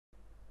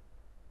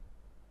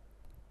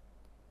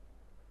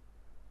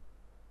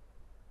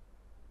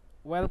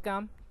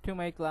Welcome to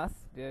my class,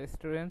 dear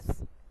students.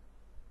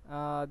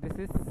 This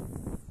is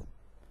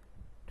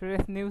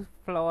today's new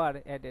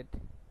flower added.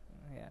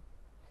 Yeah.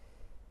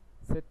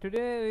 So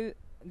today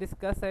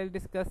I'll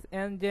discuss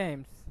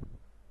enzymes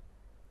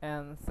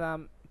and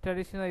some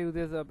traditional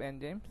uses of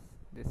enzymes.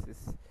 This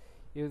is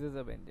uses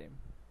of enzyme.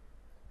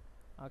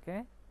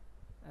 Okay.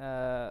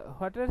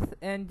 What are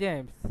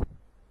enzymes?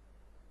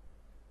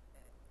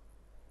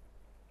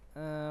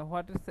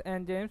 What is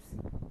enzymes?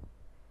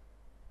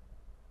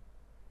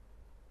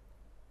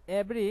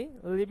 Every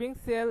living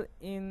cell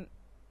in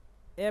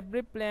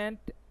every plant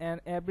and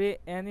every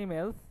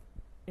animal,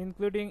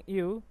 including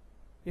you,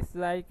 is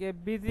like a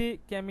busy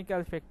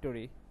chemical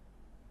factory,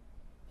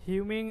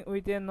 humming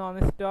with a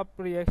non-stop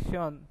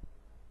reaction.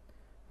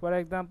 For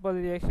example,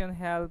 reaction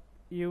help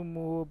you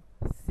move,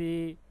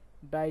 see,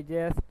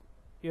 digest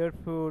your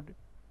food,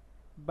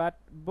 but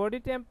body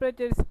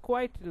temperature is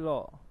quite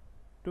low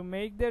to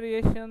make the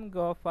reaction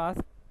go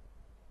fast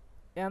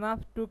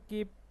enough to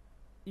keep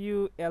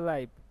you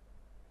alive.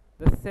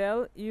 The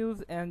cell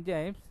use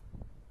enzymes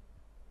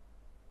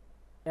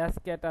as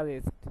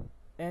catalyst.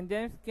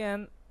 Enzymes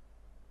can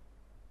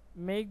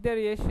make the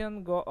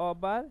reaction go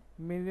over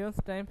millions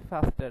times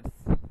faster.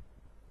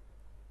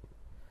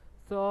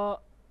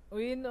 So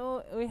we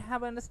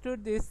have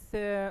understood this.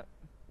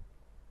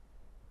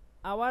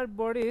 Our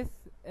bodies,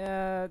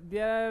 there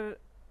are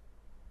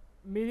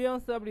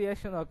millions of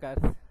reaction occurs.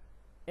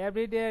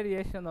 Every day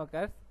reaction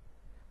occurs.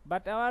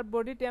 But our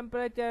body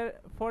temperature,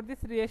 for this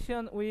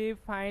reaction we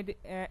find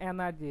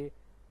energy,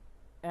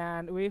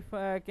 and we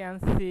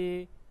can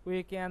see,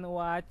 we can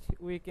watch,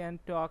 we can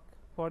talk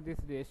for this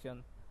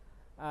reaction.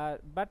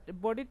 But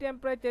body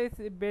temperature is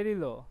very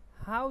low.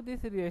 How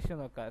this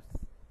reaction occurs?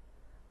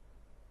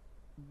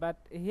 But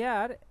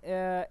here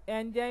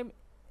enzyme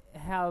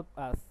help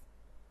us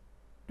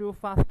to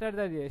faster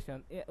the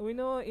reaction. We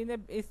know in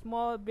a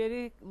small,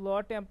 very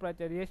low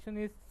temperature, reaction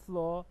is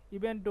slow,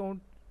 even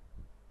don't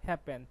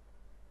happen.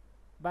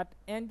 But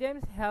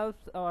enzymes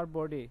helps our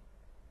body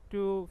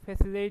to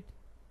facilitate,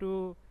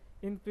 to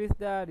increase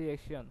the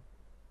reaction.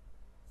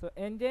 So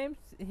enzymes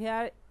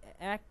here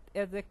act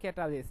as a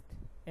catalyst.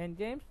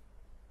 Enzymes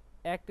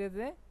act as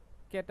a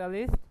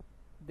catalyst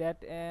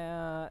that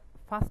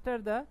faster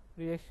the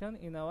reaction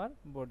in our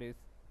bodies.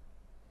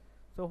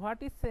 So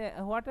what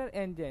are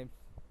enzymes?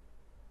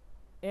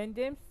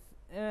 Enzymes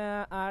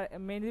are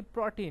mainly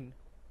protein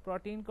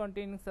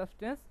containing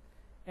substance.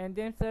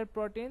 Enzymes are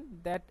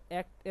protein that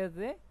act as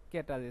a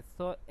catalyst.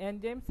 So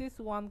enzymes is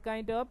one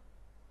kind of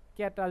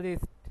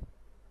catalyst.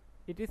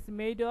 It is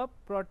made of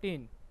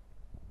protein.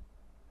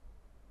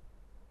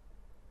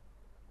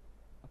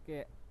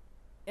 Okay.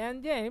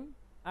 Enzymes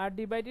are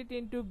divided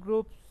into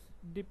groups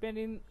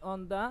depending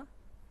on the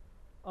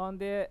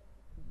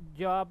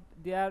job,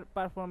 their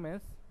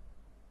performance.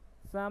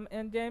 Some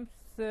enzymes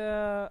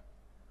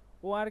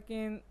work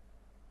in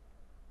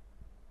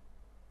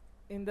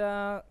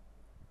the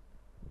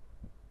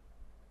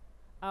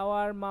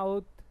our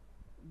mouth.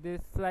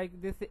 This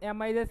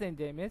amylase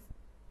enzyme is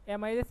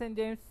amylase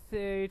enzymes.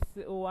 It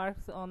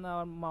works on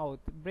our mouth.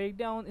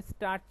 Breakdown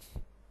starch.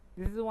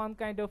 This is one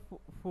kind of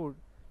food.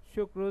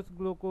 Sucrose,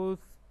 glucose.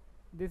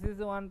 This is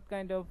one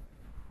kind of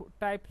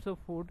types of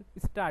food.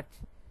 Starch.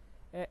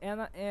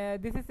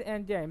 This is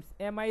enzymes.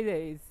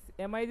 Amylases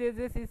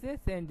is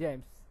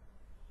enzymes.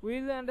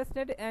 We will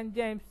understand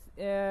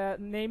enzymes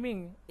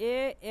naming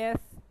ASES.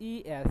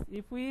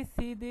 If we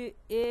see the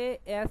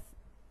ASES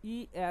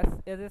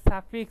as a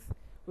suffix,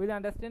 we'll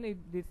understand it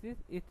is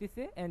a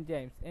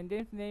enzymes.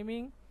 Enzymes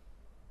naming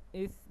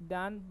is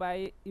done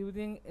by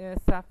using a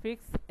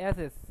suffix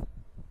ss.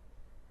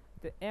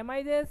 The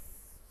amylase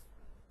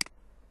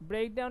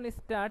breakdown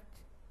starch.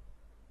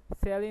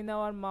 Cell in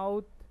our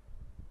mouth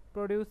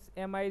produce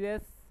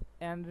amylase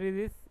and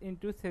release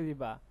into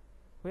saliva,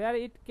 where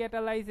it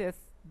catalyzes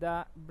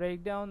the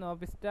breakdown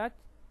of starch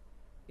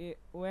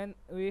when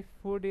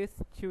food is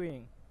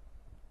chewing.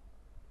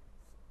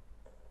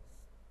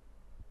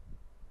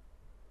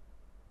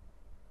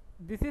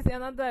 This is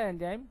another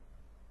enzyme,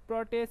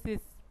 proteases.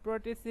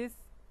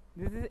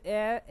 This is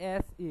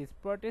ASES.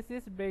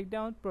 Proteases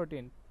breakdown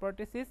protein.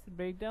 Proteases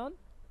breakdown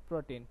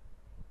protein.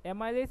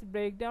 Amylase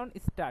breakdown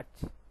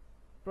starch.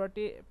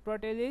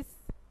 Proteases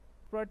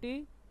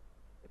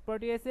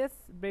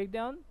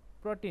breakdown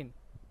protein.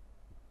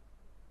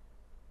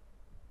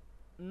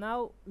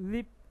 Now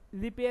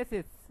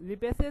lipases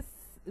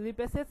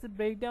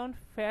breakdown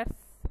fats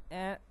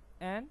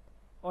and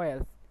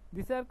oils.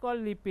 These are called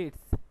lipids.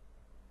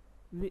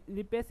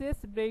 Lipases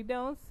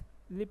breakdown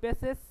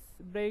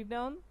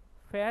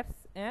fats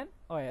and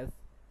oils.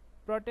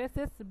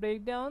 Proteases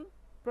breakdown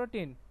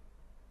protein.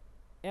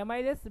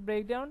 Amylase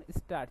breakdown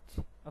starch.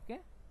 Okay.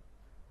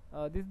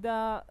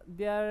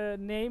 Their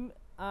name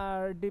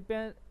are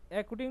depend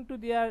according to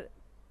their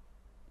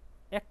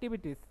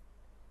activities.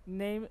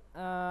 Name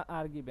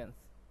are given.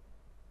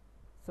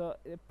 So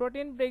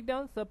protein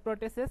breakdown, so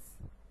proteases.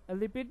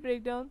 Lipid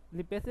breakdown,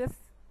 lipases.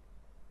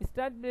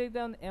 Starch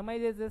breakdown,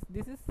 amylases.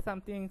 This is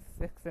something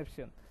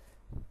exception.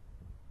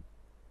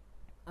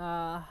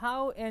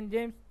 How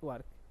enzymes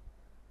work.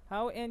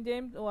 How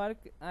enzymes work,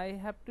 I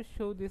have to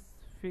show this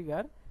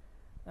figure.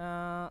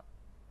 uh,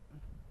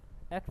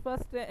 at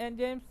first,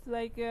 enzymes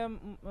like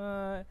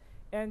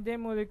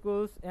enzyme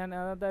molecules and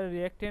another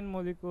reactant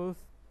molecules,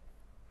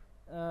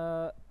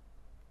 uh,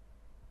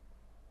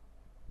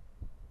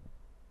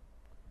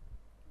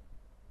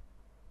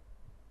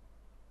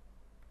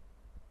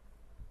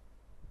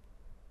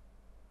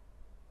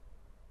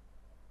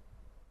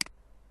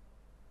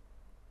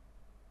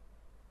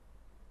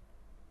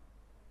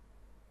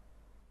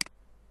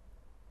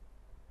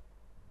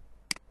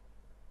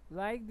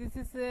 like this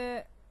is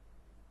a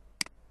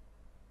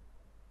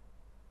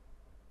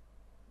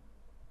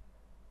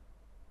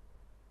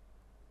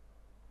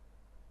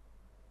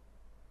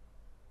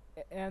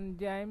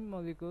enzyme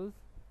molecules,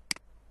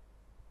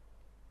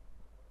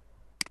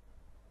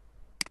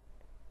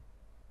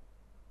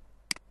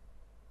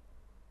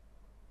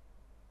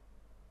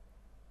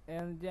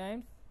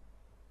 enzymes,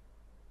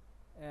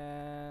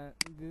 and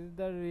this is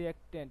the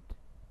reactant.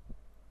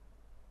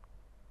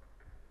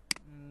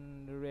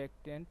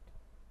 Reactant,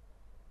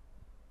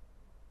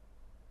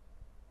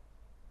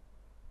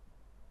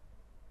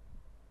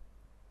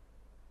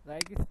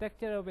 like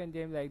structure of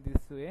enzyme like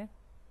this way.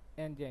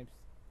 Enzymes,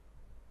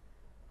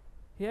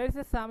 here is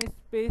a some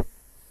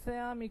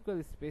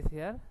equal space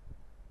here.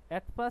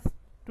 At first,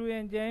 two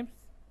enzymes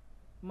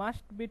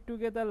must be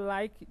together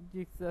like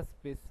jigsaw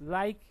space,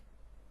 like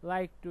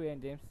two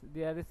enzymes.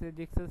 There is a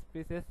jigsaw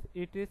spaces.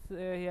 It is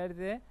here is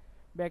a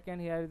back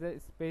and here is a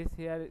space.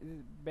 Here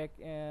is back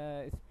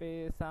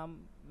space some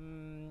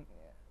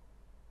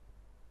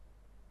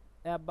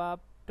above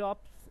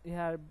tops,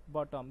 here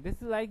bottom. This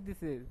is like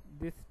this is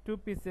these two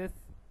pieces.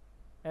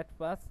 At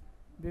first,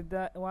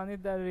 the one is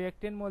the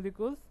reactant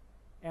molecules,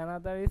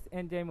 another is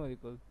enzyme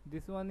molecule.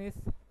 This one is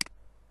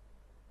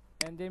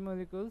enzyme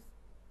molecules.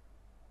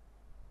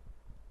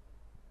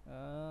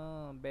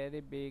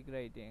 Very big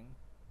writing.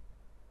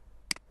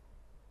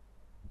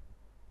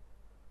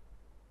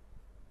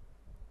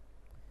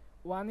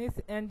 One is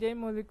enzyme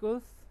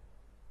molecules,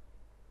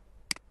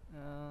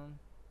 um,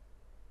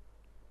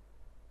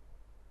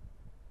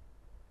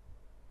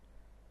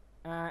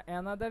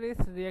 another is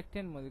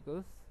reactant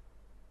molecules.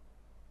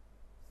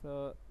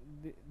 So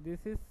this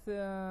is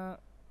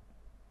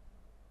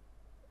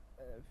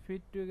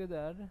fit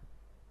together.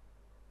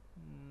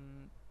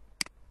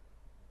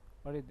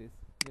 What is this?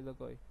 Yellow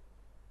koi.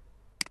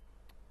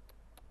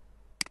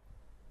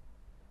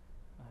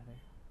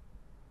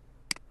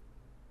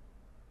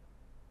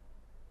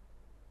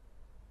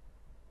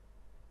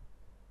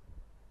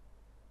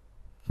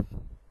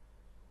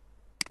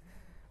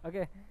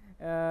 Okay,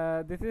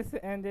 this is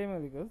enzyme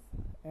molecules.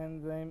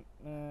 Enzyme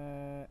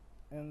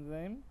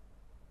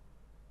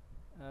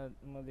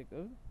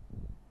molecule.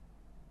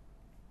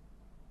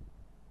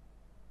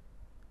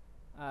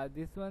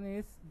 This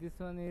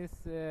one is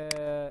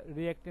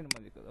reactant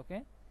molecule.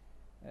 Okay,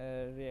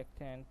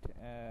 reactant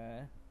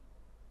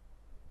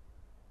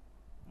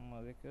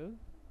molecule.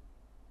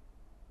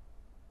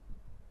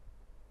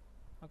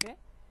 Okay,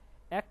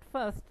 at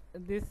first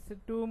these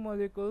two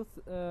molecules,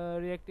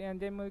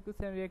 enzyme molecules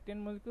and reactant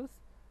molecules,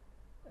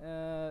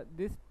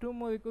 these two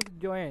molecules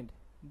joined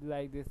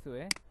like this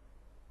way.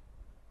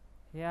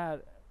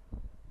 Here,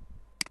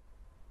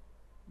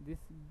 this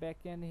back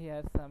end,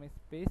 here some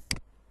space,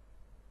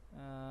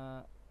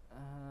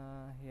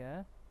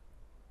 here,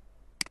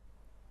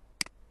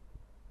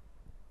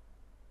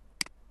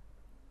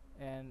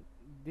 and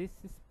this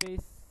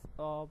space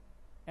of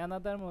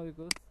another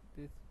molecules,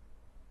 this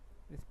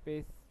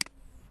space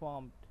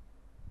formed.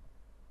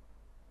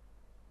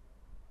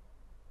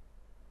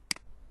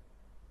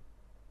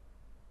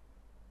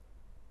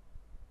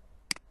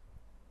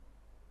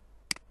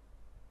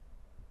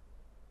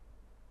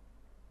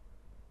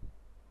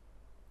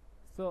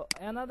 So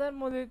another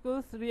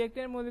molecules,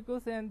 reactant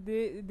molecules, and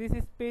this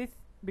space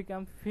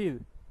become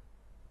filled.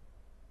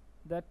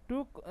 The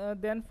two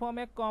then form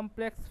a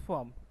complex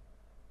form,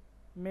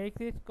 makes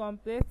it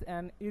complex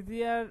and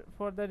easier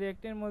for the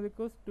reactant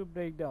molecules to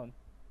break down.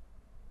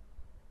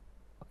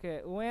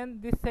 Okay,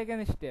 when this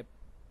second step,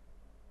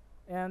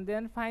 and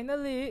then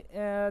finally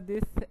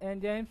this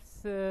enzymes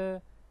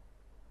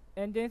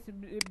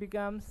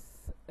becomes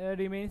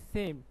remain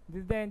same.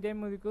 This is the enzyme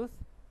molecules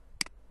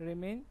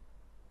remain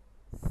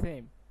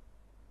same.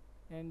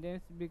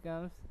 Enzymes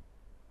becomes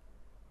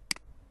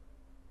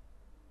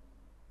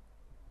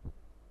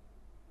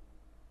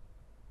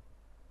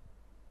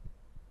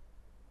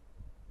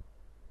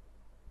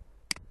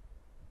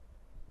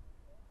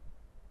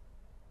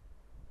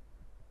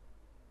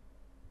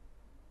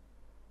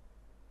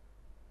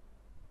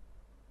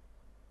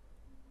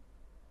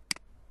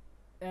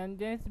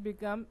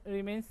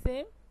remain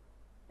same,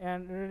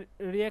 and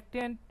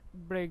reactant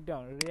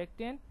breakdown.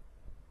 Reactant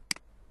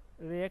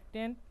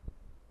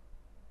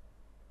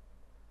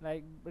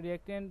like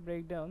reactant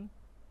breakdown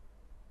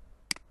two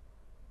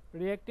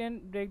pieces. Okay, this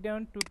way, enzyme work. This enzyme remains same, and reactant breakdown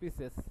two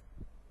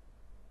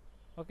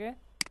pieces. Okay, this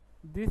way, enzyme work. This way, enzyme work. This enzyme remains same, and reactant breakdown two pieces.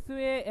 Okay, this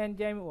way,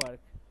 enzyme work.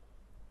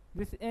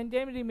 This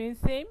enzyme remains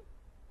same, and reactant breakdown two pieces.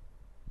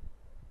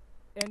 Okay,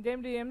 this way, enzyme work.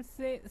 enzyme remains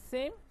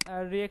same.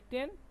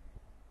 Reactant.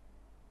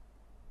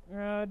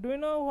 Do you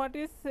know what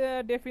is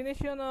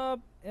definition of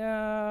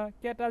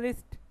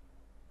catalyst?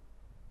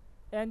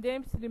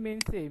 Enzymes remain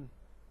same.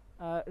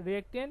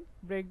 Reactant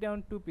break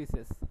down two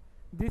pieces.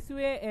 This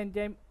way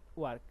enzyme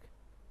work.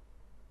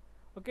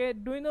 Okay.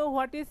 Do you know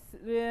what is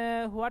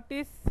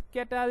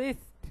catalyst?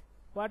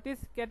 What is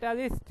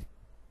catalyst?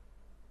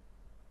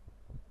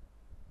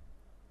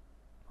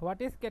 What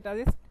is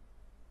catalyst?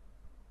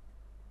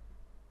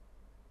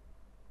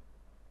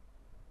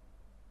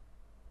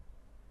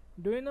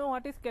 Do you know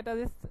what is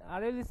catalyst?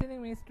 Are you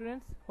listening, me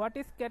students? What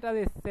is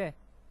catalyst? Say.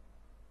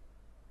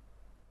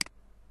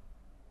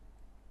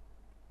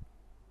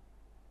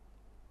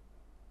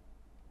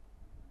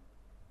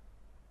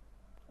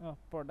 Oh,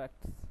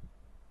 products.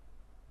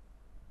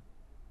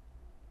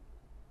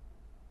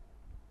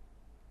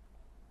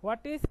 What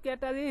is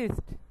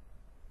catalyst?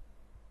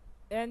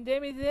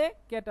 Enzyme is a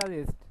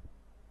catalyst.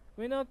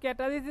 We know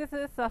catalyst is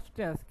a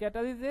substance.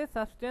 Catalyst is a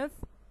substance.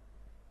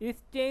 Is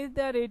change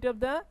the rate of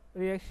the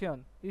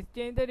reaction. Is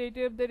change the rate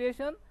of the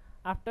reaction.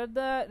 After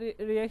the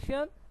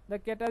reaction, the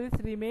catalyst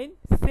remain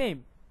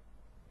same.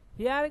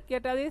 Here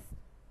catalyst,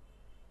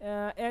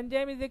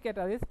 enzyme is a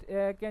catalyst.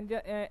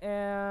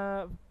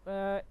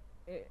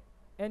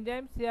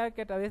 Enzymes here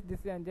catalyst. This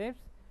is enzymes.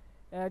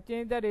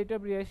 Change the rate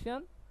of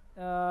reaction.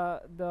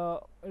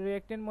 The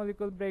reactant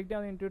molecule break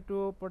down into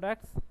two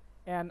products,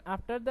 and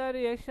after the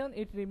reaction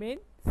it remain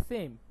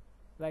same.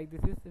 Like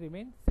this is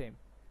remain same.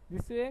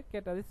 This way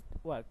catalyst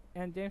work,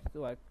 enzymes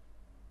work.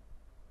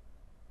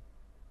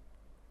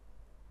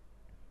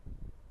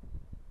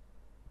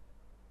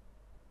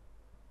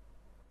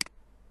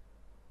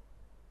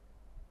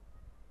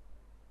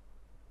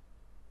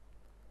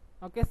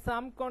 Okay,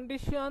 some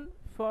condition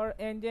for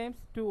enzymes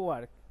to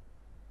work.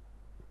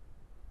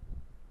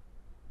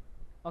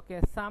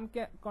 Okay, some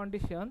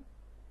condition.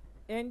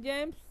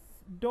 Enzymes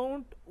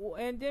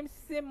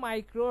is a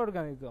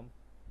microorganism.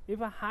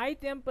 If a high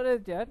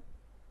temperature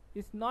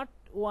is not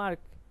work,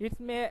 it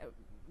may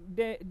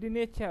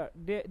denature.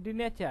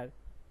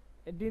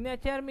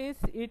 Denature means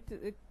it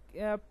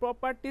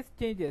properties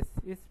changes.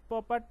 Its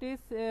properties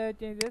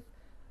changes.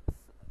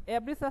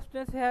 Every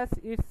substance has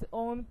its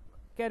own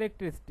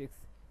characteristics.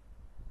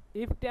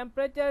 If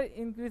temperature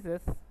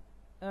increases,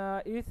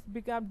 it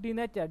becomes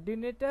denatured.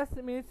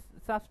 Denatured means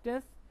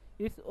substance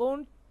its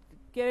own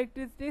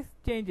characteristics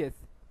changes.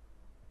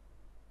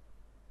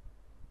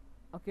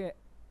 Okay,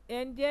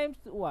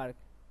 enzymes work.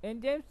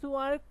 Enzymes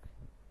work.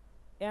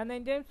 And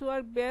enzymes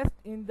work best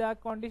in the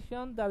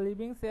condition the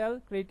living cell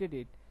created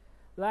it.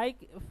 Like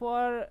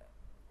for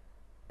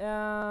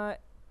the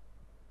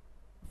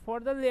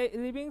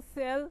living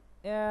cell,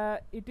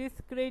 it is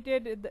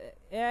created.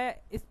 A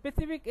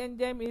specific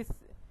enzyme is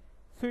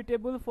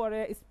suitable for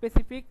a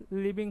specific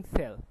living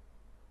cell.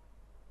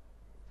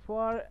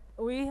 For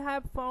we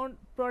have found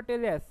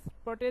protease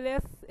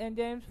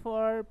enzymes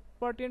for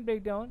protein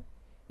breakdown.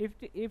 If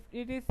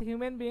it is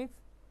human beings,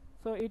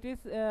 so it is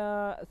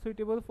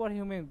suitable for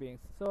human beings.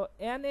 So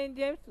n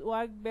enzymes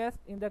work best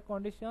in the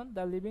condition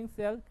the living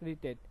cell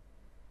created.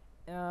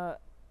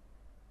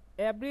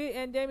 Every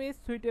enzyme is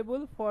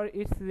suitable for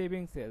its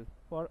living cell,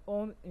 for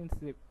own its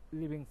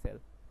living cell.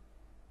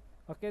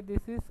 Okay,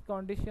 this is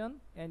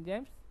condition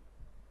enzymes.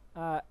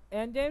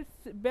 Enzymes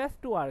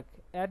best work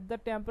at the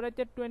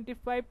temperature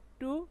 25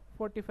 to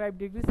 45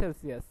 degrees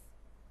Celsius,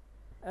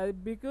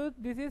 because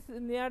this is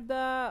near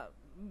the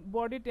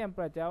body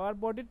temperature. Our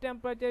body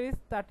temperature is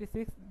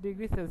 36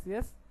 degrees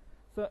Celsius,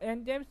 so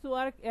enzymes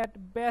work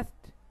at best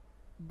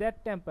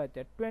that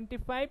temperature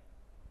 25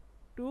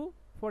 to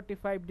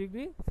 45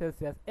 degrees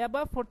Celsius.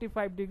 Above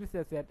 45 degrees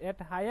Celsius, at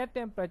higher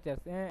temperatures,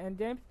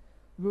 enzymes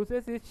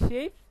loses its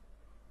shapes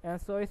and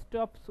so it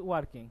stops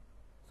working.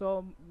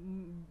 So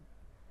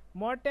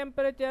more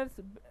temperatures,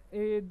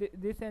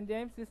 this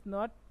enzymes is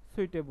not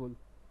suitable,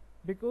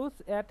 because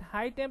at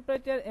high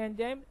temperature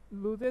enzyme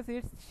loses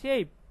its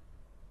shape,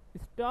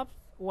 stops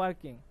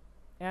working,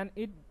 and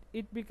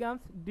it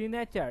becomes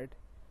denatured.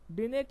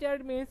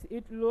 Denatured means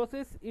it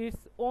loses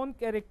its own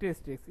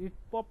characteristics, its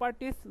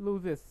properties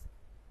loses.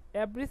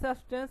 Every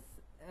substance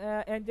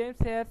enzymes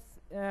has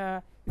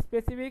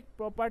specific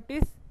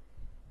properties.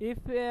 If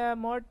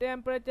more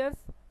temperatures,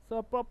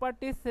 so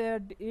properties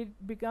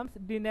it becomes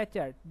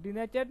denatured.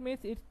 Denatured means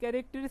its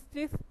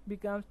characteristics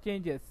becomes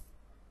changes.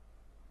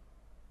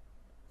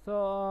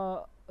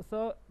 So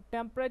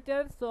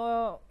temperature,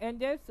 so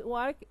enzymes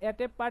work at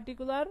a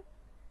particular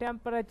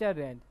temperature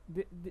range,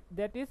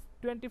 that is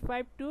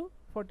 25 to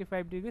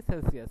 45 degrees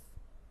Celsius.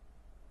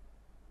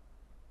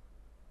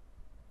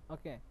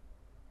 Okay,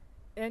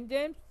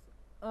 enzymes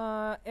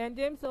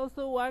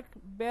also work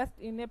best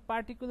in a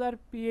particular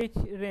pH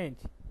range.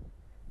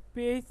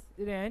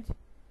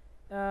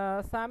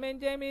 Some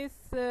enzymes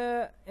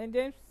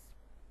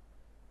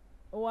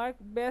work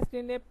best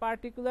in a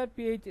particular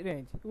pH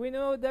range. We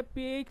know the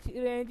pH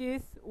range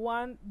is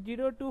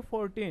 0 to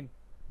 14.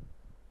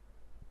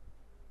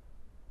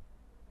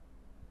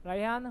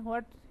 Rayhan,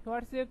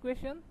 what's your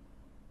question?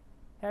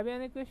 Have you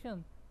any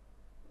question?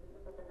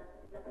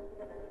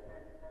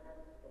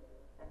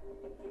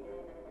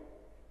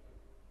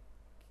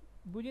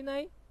 বুঝি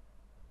নাই।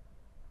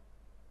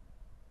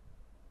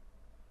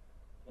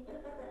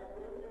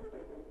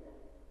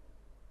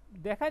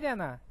 দেখা যায়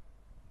না।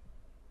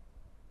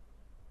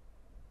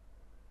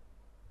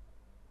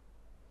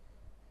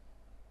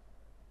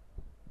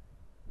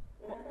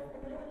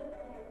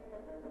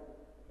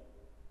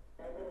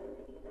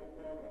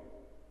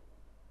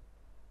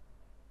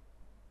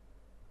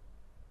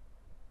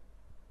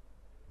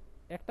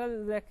 একটা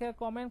লেখা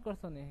comment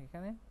করছো নি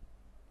এখানে?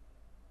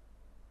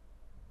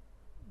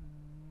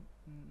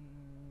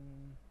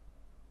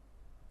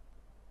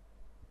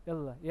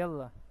 Yalla,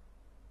 yalla.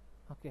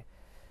 Okay.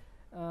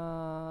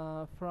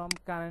 From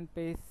current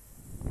page.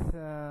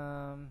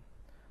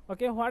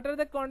 Okay, what are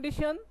the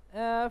condition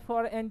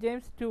for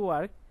enzymes to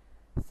work?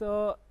 So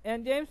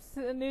enzymes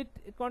need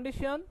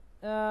condition.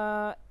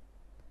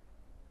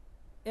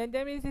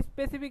 Enzyme is a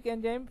specific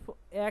enzyme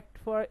act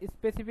for a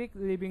specific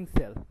living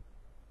cell,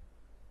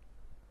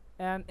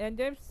 and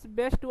enzymes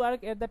best work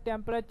at the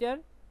temperature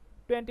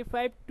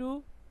 25 to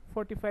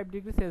 45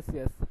 degrees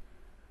Celsius.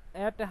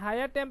 At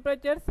higher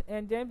temperatures,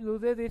 enzyme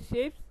loses its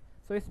shapes,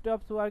 so it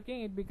stops working,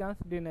 it becomes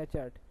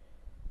denatured.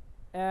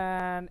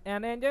 And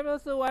an enzyme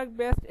also works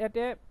best at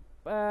a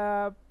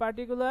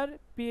particular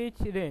pH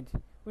range.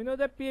 We know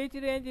the pH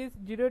range is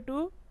 0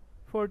 to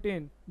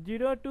 14.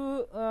 0 to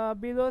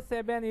below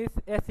 7 is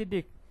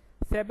acidic,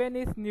 7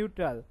 is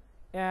neutral,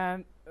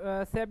 and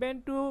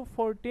 7 to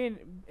 14,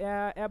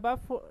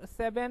 above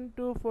 7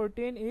 to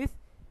 14 is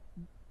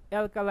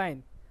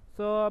alkaline.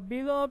 So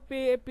below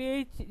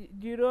pH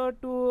 0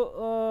 to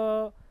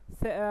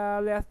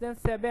less than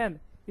 7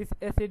 is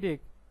acidic.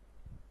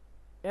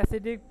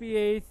 Acidic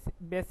pH,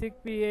 basic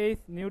pH,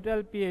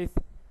 neutral pH.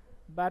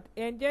 But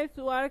enzymes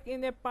work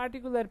in a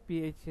particular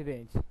pH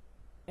range.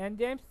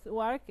 Enzymes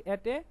work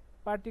at a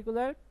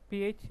particular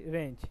pH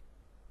range.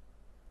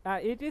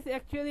 It is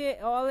actually,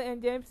 all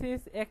enzymes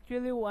is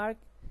actually work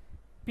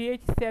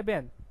pH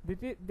 7.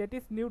 That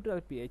is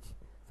neutral pH.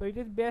 So it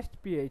is best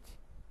pH.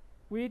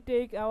 We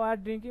take our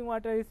drinking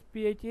water is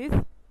pH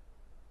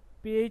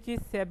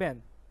is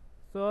 7.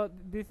 So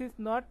this is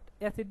not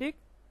acidic,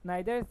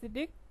 neither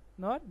acidic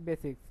nor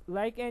basic.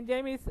 Like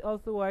enzyme is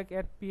also work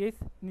at pH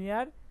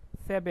near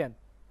 7.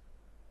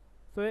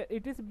 So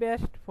it is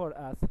best for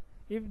us.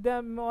 If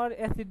the more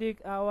acidic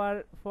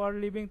our for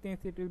living things,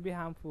 it will be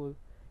harmful.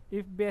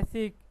 If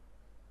basic,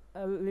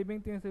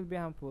 living things will be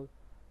harmful.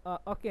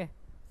 Okay,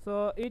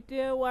 so it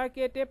work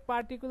at a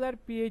particular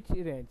pH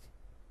range.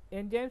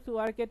 Enzymes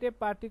work at a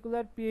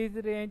particular pH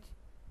range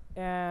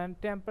and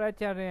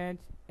temperature range,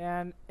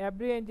 and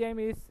every enzyme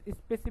is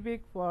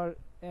specific for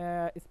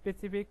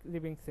specific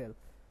living cell.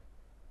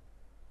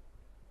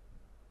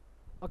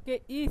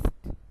 Okay, yeast.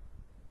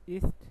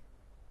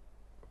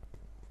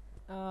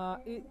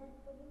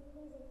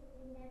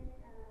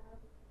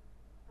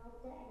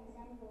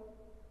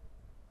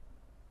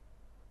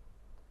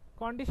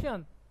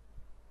 Condition.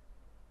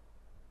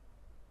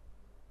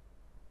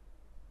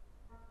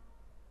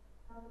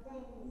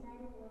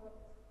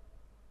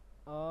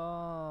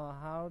 Oh,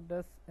 how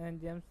does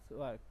enzymes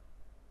work?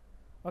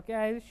 Okay,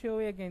 I will show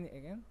you again.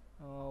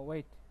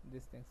 Wait,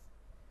 these things.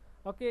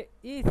 Okay,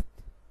 yeast.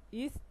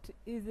 Yeast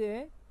is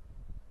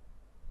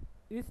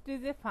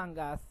a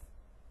fungus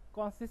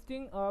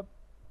consisting of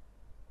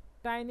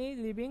tiny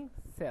living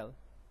cell.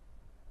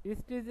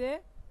 Yeast is a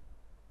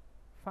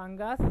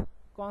fungus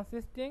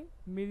consisting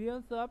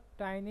millions of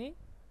tiny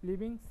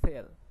living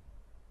cell.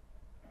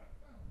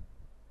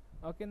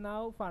 Okay,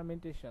 now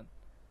fermentation.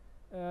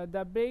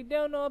 The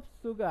breakdown of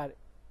sugar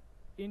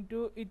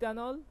into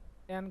ethanol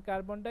and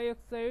carbon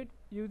dioxide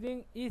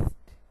using yeast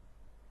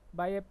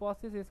by a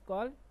process is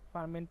called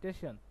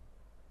fermentation.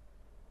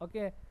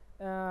 Okay,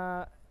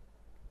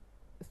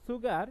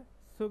 sugar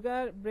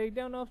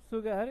breakdown of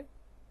sugar.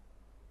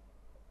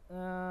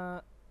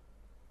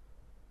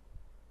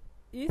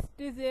 Yeast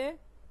is a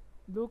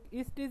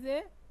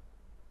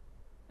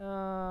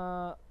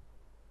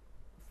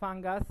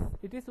fungus.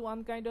 It is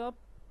one kind of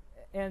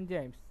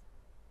enzymes.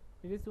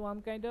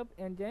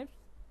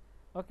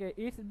 Okay,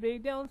 it's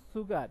breakdown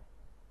sugar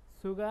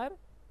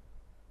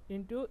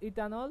into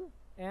ethanol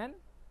and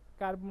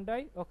carbon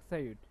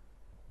dioxide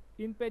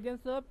in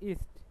presence of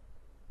yeast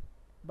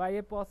by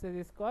a process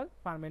is called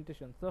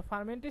fermentation. So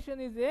fermentation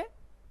is a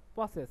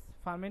process.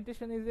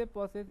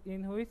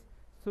 In which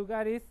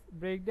sugar is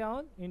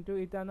breakdown into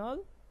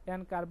ethanol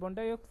and carbon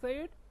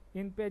dioxide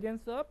in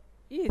presence of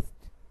yeast.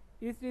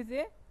 Yeast is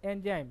a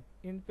enzyme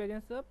in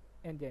presence of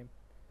enzyme.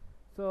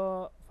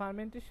 So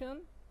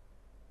fermentation.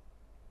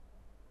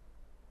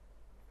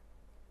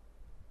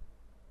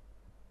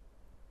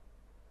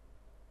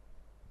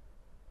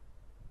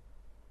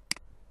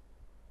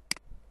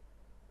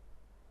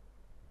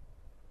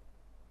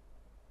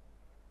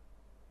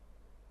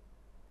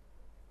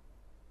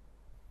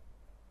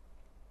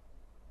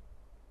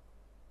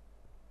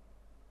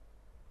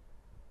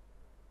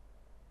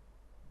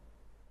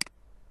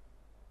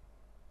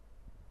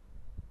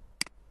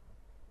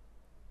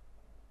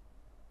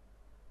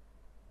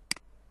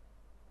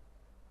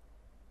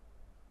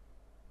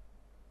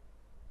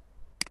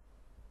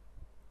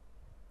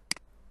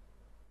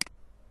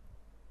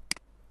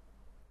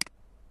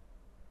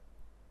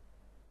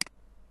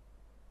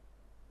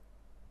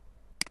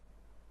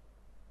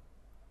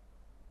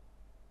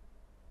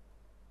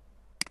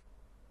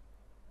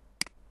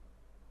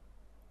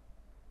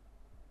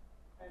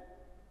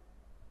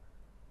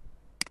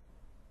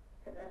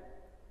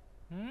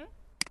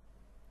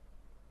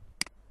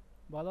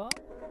 বলো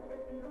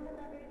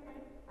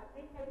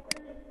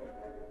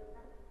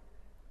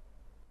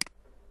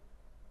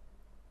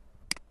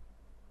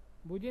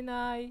বুঝি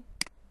নাই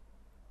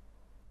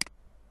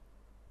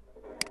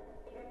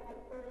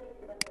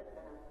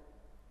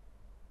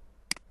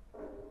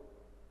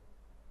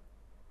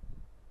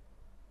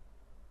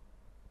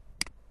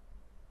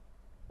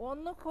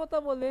অন্য কথা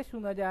বলে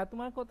শোনা যায়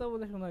তোমার কথা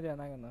বলে শোনা যায়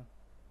না কেন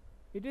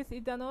it is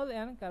ethanol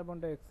and carbon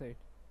die oxide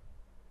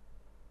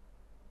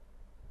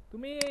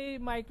তুমি এই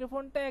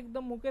মাইক্রোফোনটা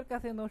একদম মুখের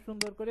কাছে নাও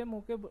সুন্দর করে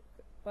মুখে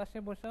পাশে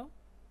বসাও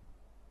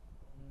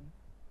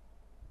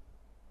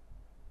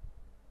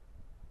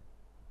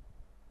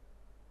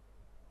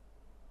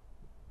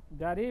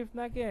জারিফ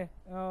নাকি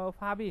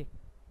ফাবি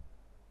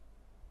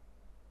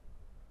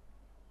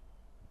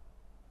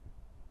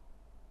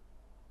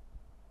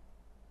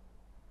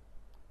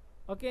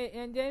okay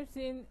enzymes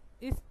in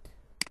yeast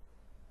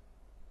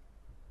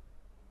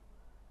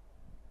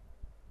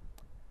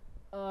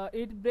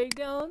it break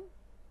down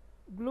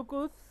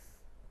glucose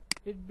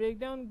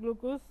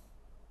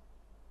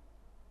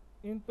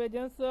in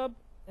presence of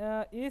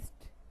yeast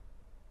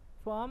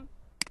from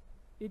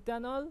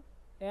ethanol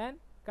and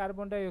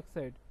carbon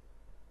dioxide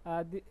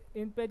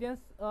in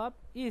presence of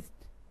yeast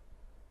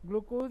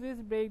glucose is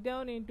break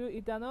down into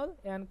ethanol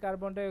and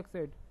carbon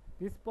dioxide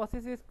this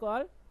process is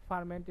called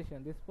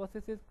fermentation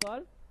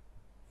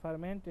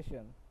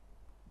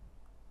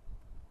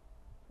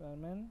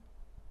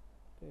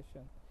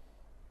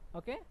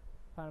okay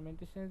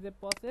fermentation is a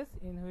process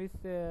in which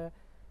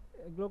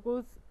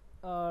glucose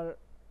or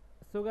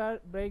sugar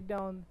break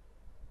down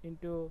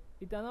into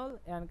ethanol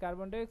and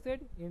carbon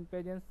dioxide in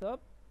presence of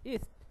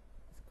yeast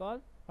it's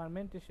called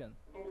fermentation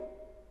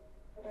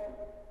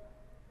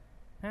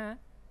হ্যাঁ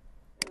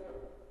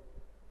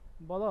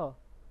বলো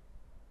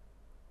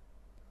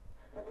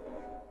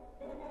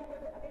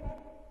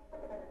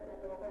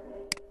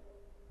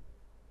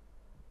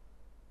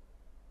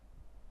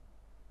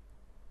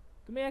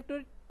তুমি একটু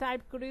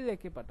type করে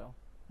লিখে পাঠাও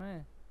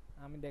হ্যাঁ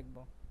আমি দেখব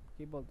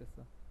কি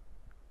বলতেছো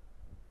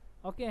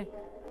ওকে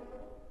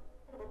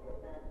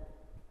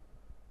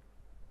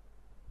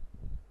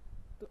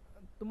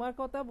তোমার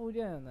কথা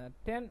বুঝে না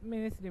 10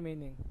 minutes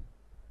remaining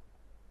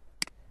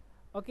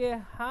okay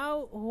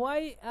why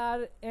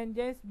are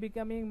enzymes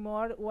becoming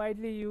more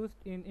widely used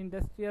in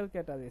industrial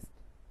catalysts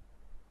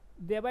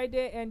day by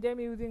day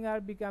enzyme using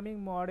are becoming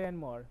more and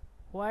more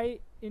why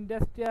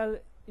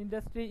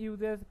industry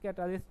uses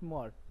catalyst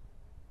more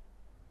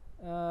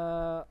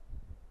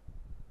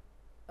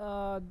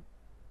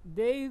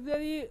they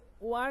usually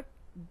work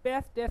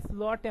best at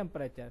low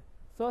temperature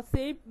so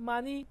save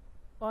money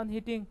on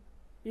heating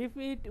if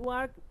it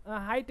work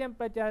high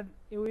temperature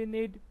we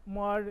need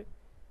more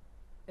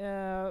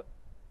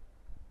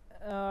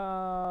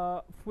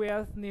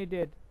fuels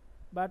needed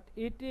but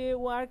it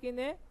work in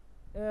a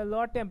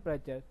low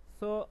temperature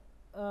so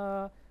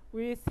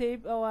we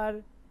save our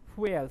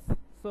fuels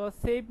so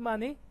save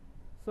money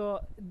so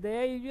they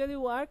usually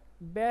work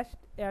best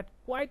at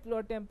quite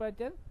low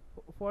temperature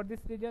for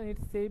this reason it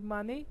save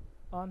money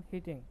on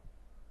heating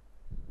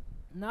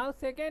now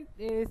second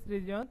is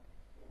reason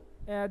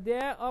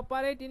they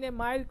operate in a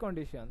mild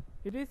condition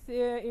it is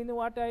in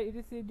water it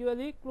is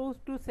usually close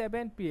to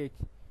 7 pH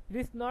it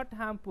is not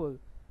harmful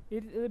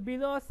it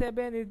below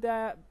 7 is the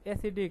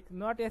acidic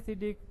not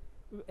acidic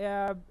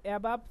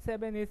above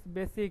 7 is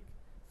basic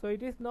so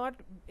it is not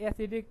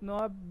acidic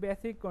nor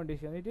basic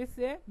condition it is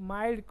a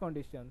mild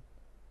condition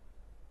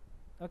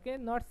okay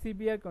not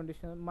severe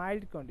condition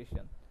mild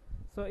condition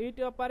so it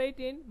operate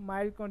in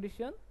mild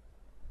condition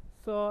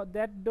so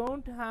that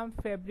don't harm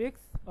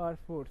fabrics or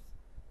foods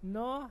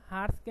no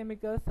harsh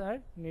chemicals are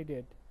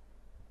needed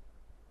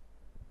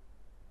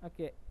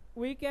okay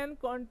we can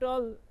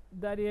control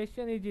the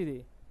reaction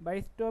easily by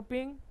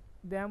stopping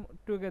them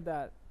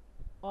together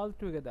all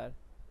together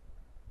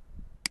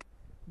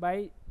by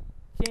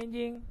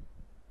changing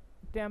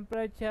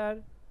temperature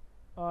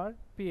or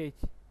pH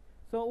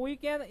so we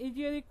can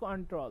easily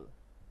control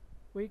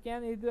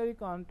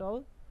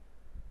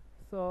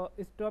so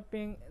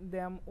stopping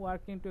them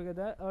working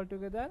together all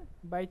together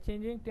by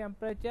changing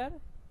temperature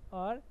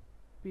or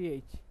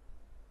pH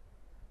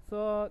so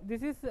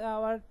this is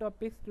our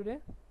topics today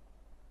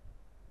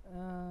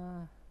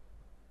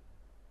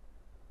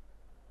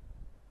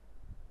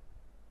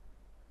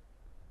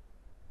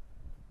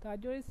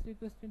Tajo is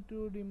requesting to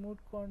remote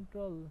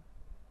control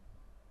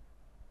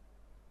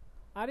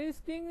are you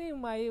stinging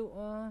my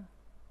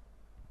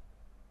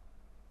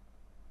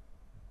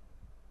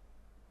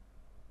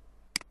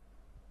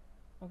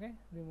okay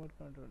remote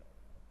control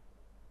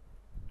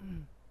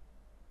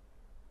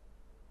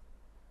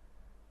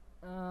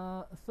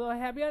so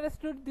have you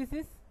understood this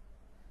is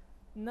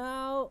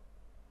now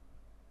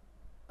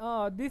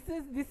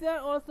these are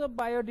also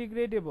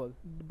biodegradable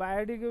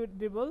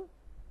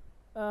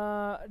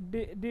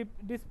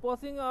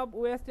disposing of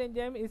waste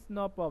enzyme is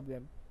no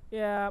problem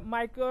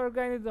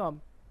microorganism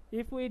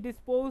if we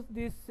dispose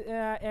this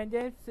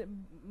enzymes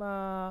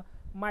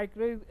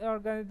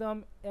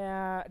microorganism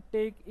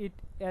take it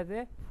as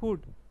a food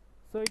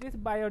so it is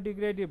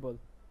biodegradable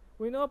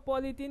We know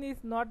polythene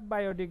is not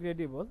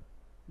biodegradable,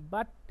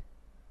 but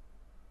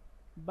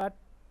but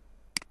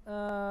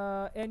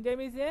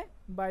enzyme is a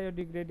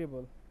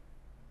biodegradable.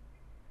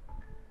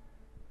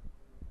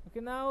 Okay,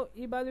 now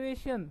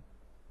evaluation.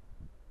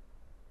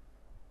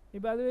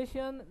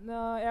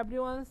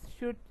 Everyone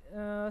should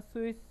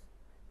switch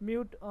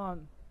mute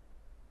on,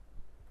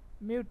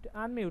 mute,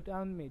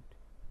 unmute.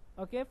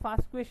 Okay,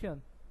 first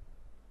question: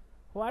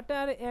 what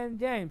are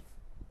enzymes?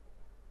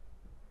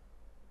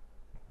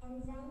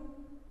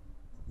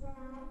 Enzymes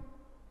are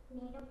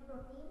made of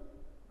protein,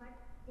 but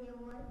they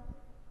work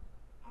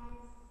as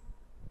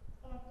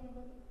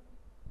catalyst.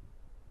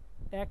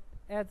 Act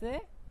as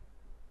a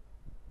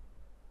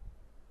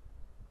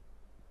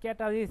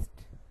catalyst.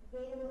 They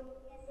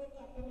work as a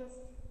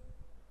catalyst.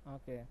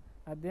 Okay,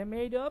 they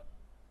made of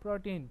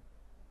protein.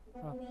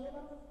 They're Oh, made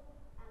of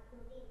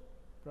protein.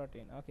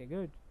 protein. Okay,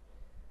 good.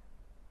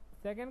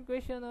 Second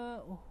question: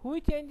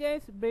 which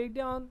enzymes break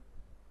down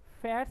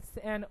fats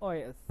and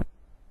oils?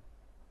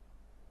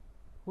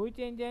 Which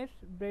enzymes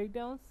break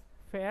down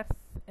fats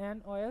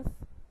and oils?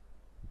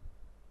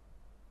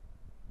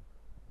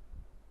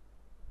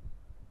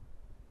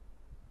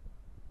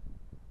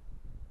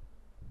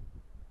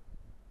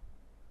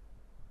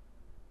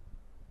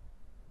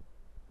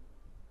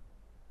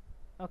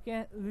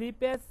 Okay,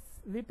 lipase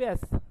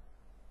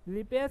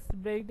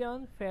break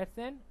down fats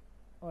and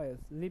oils.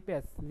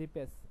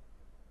 Lipase.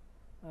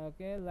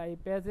 Okay,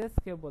 lipases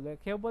क्यों बोले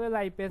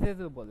lipases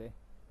बोले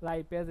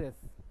lipases.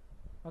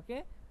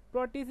 Okay,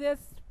 proteases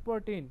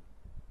protein,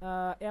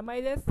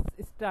 amylase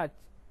starch,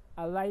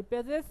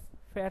 lipases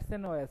fats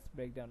and oils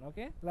breakdown.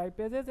 Okay,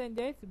 lipases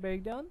enzymes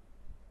break down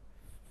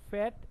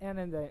fat and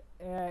enzyme,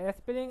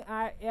 spelling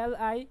lipases,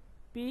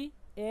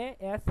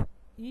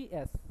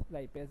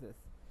 lipases.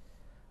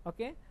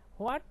 Okay,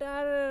 what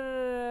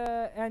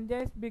are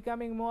enzymes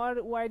becoming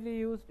more widely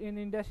used in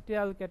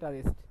industrial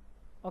catalyst?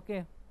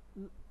 Okay,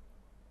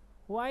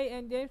 why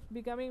enzymes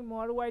becoming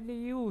more widely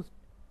used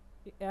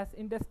as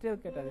industrial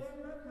They catalyst?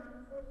 are not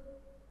harmful.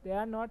 They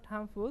are not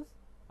harmful.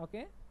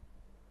 Okay,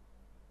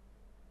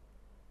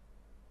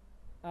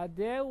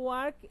 they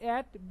work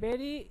at uh,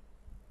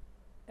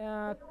 They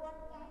work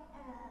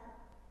at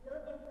low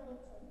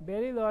temperature.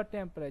 very low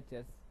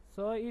temperatures,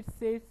 so it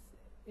saves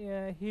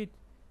heat,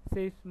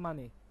 saves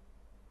money,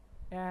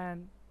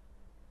 and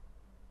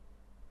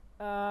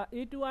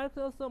it works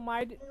also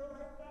They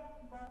work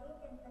at body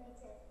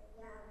temperature.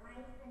 Yeah,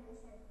 mild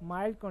condition.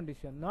 mild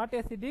condition, not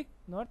acidic,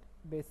 not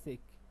basic.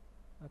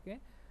 Okay,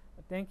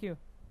 thank you.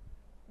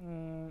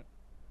 mm,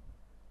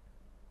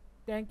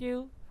 Thank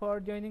you for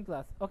joining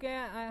class.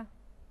 Okay,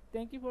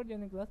 thank you for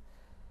joining class.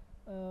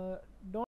 Don't